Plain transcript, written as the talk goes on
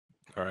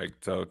All right,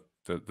 so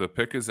the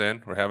pick is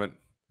in. We're having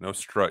no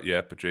strut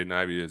yet, but Jaden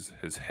Ivey is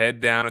his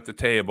head down at the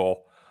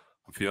table.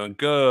 I'm feeling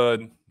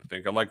good. I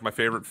think I like my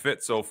favorite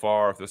fit so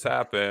far. If this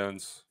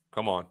happens,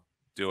 come on,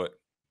 do it.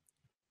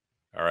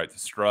 All right, the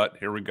strut.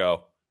 Here we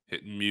go.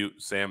 Hit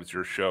mute. Sam, it's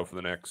your show for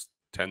the next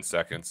 10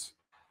 seconds.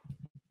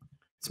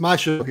 It's my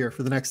show here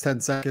for the next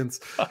 10 seconds.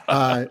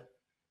 I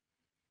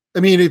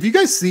mean, have you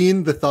guys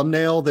seen the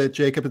thumbnail that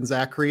Jacob and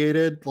Zach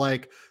created?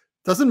 Like,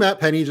 doesn't Matt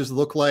Pennie just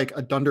look like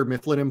a Dunder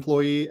Mifflin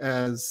employee,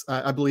 as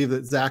I believe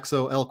that Zach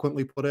so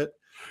eloquently put it?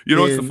 You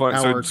know what's the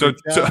fun?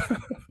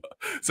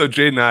 So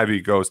Jaden Ivey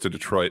goes to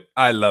Detroit.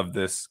 I love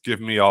this.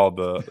 Give me all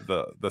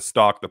the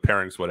stock, the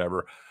pairings,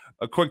 whatever.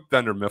 A quick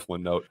Dunder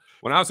Mifflin note.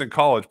 When I was in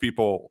college,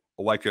 people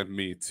likened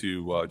me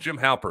to Jim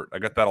Halpert. I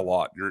got that a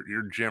lot.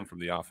 You're Jim from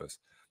The Office.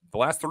 The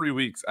last 3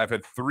 weeks, I've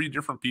had 3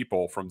 different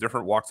people from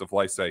different walks of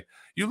life say,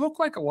 you look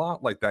like a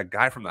lot like that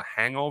guy from The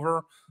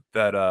Hangover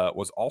that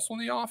was also in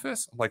The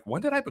Office. I'm like,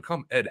 when did I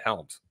become Ed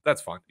Helms?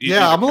 That's fine.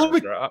 Yeah, I'm a little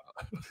bit.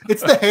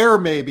 It's the hair,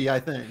 maybe,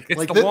 I think. It's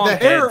like the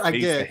hair, I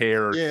get. The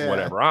hair, yeah.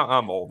 Whatever.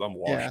 I'm old. I'm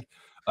washed.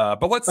 Yeah.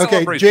 But let's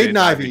celebrate Jaden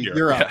Ivey.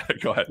 You're up. Yeah,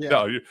 go ahead. Yeah.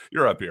 No,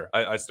 you're up here.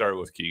 I started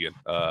with Keegan.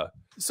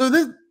 So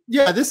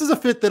this is a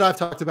fit that I've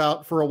talked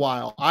about for a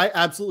while. I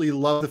absolutely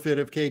love the fit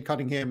of Cade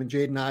Cunningham and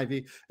Jaden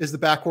Ivey as the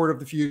backcourt of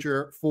the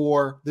future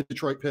for the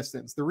Detroit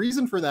Pistons. The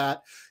reason for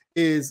that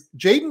is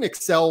Jaden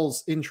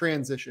excels in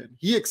transition.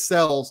 He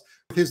excels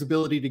with his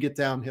ability to get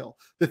downhill.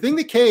 The thing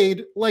that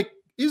Cade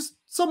is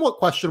somewhat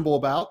questionable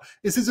about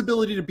is his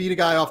ability to beat a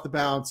guy off the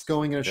bounce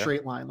going in a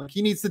straight line. Like,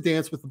 he needs to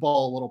dance with the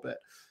ball a little bit.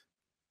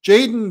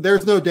 Jaden,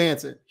 there's no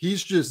dancing.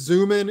 He's just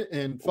zooming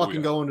and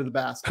fucking going to the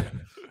basket.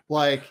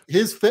 Like,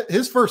 his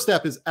first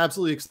step is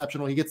absolutely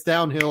exceptional. He gets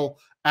downhill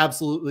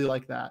absolutely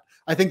like that.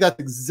 I think that's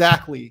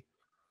exactly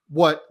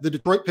what the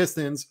Detroit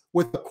Pistons,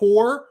 with the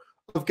core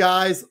of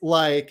guys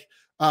like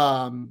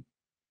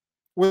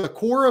with a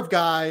core of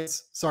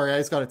guys. Sorry, I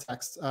just got a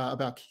text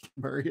about Keegan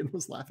Murray and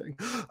was laughing.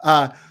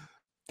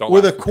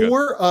 With a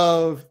core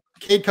of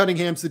Cade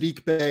Cunningham,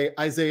 Sadiq Bey,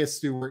 Isaiah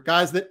Stewart,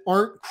 guys that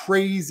aren't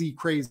crazy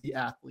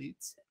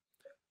athletes.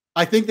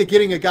 I think that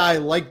getting a guy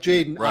like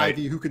Jaden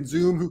Ivey who can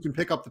zoom, who can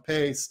pick up the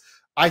pace,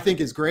 I think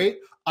is great.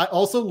 I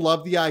also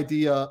love the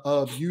idea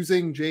of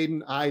using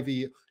Jaden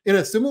Ivey in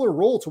a similar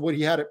role to what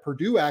he had at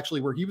Purdue,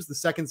 actually, where he was the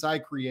second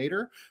side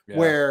creator,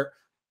 where,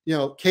 you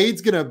know,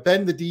 Cade's going to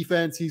bend the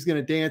defense. He's going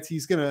to dance.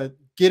 He's going to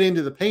get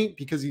into the paint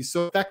because he's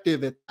so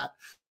effective at that.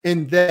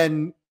 And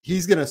then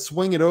he's going to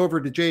swing it over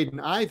to Jaden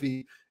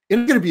Ivey.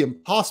 It's going to be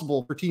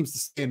impossible for teams to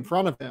stay in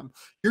front of him.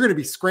 You're going to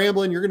be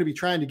scrambling. You're going to be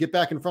trying to get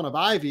back in front of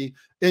Ivy,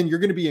 and you're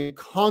going to be in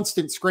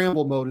constant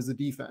scramble mode as a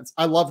defense.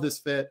 I love this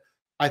fit.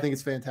 I think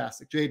it's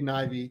fantastic. Jaden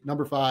Ivey,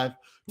 number 5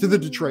 to the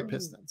Detroit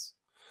Pistons.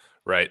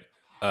 Right.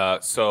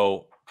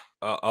 So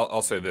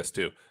I'll say this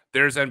too.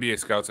 There's NBA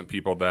scouts and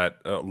people that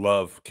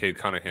love Cade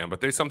Cunningham,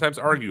 but they sometimes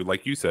argue,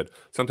 like you said,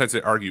 sometimes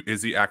they argue,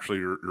 is he actually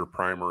your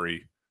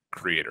primary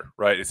creator,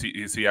 right? Is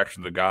he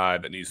actually the guy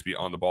that needs to be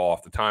on the ball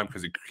off the time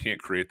because he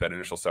can't create that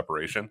initial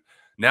separation?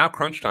 Now,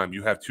 crunch time,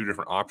 you have 2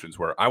 different options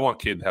where I want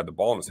Cade to have the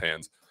ball in his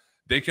hands.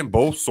 They can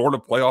both sort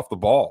of play off the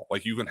ball.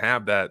 Like, you can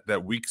have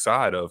that weak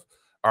side of,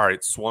 all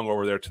right, swung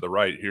over there to the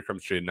right. Here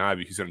comes Jaden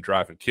Ivey. He's going to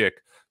drive and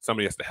kick.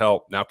 Somebody has to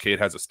help. Now Cade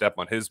has a step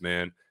on his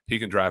man. He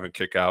can drive and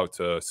kick out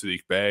to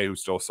Sadiq Bey,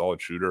 who's still a solid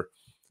shooter.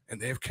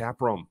 And they have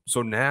cap room.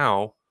 So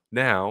now,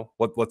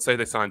 let's say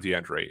they sign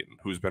DeAndre Ayton,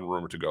 who's been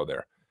rumored to go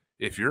there.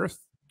 If you're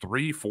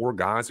 3-4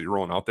 guys that you're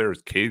rolling out there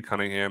is Cade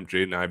Cunningham,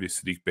 Jaden Ivey,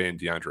 Sadiq Bey, and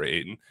DeAndre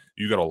Ayton,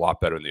 you got a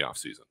lot better in the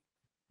offseason.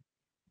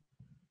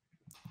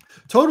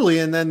 Totally.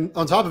 And then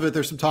on top of it,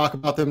 there's some talk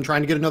about them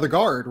trying to get another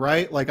guard,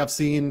 right? Like, I've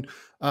seen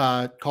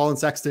Colin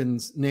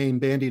Sexton's name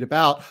bandied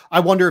about. I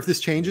wonder if this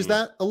changes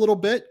that a little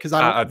bit, because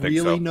I don't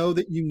really know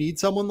that you need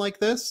someone like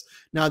this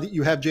now that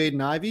you have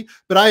Jaden Ivey.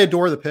 But I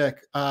adore the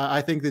pick.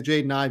 I think that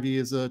Jaden Ivey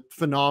is a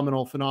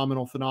phenomenal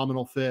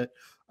fit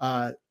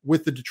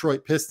with the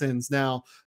Detroit Pistons. Now,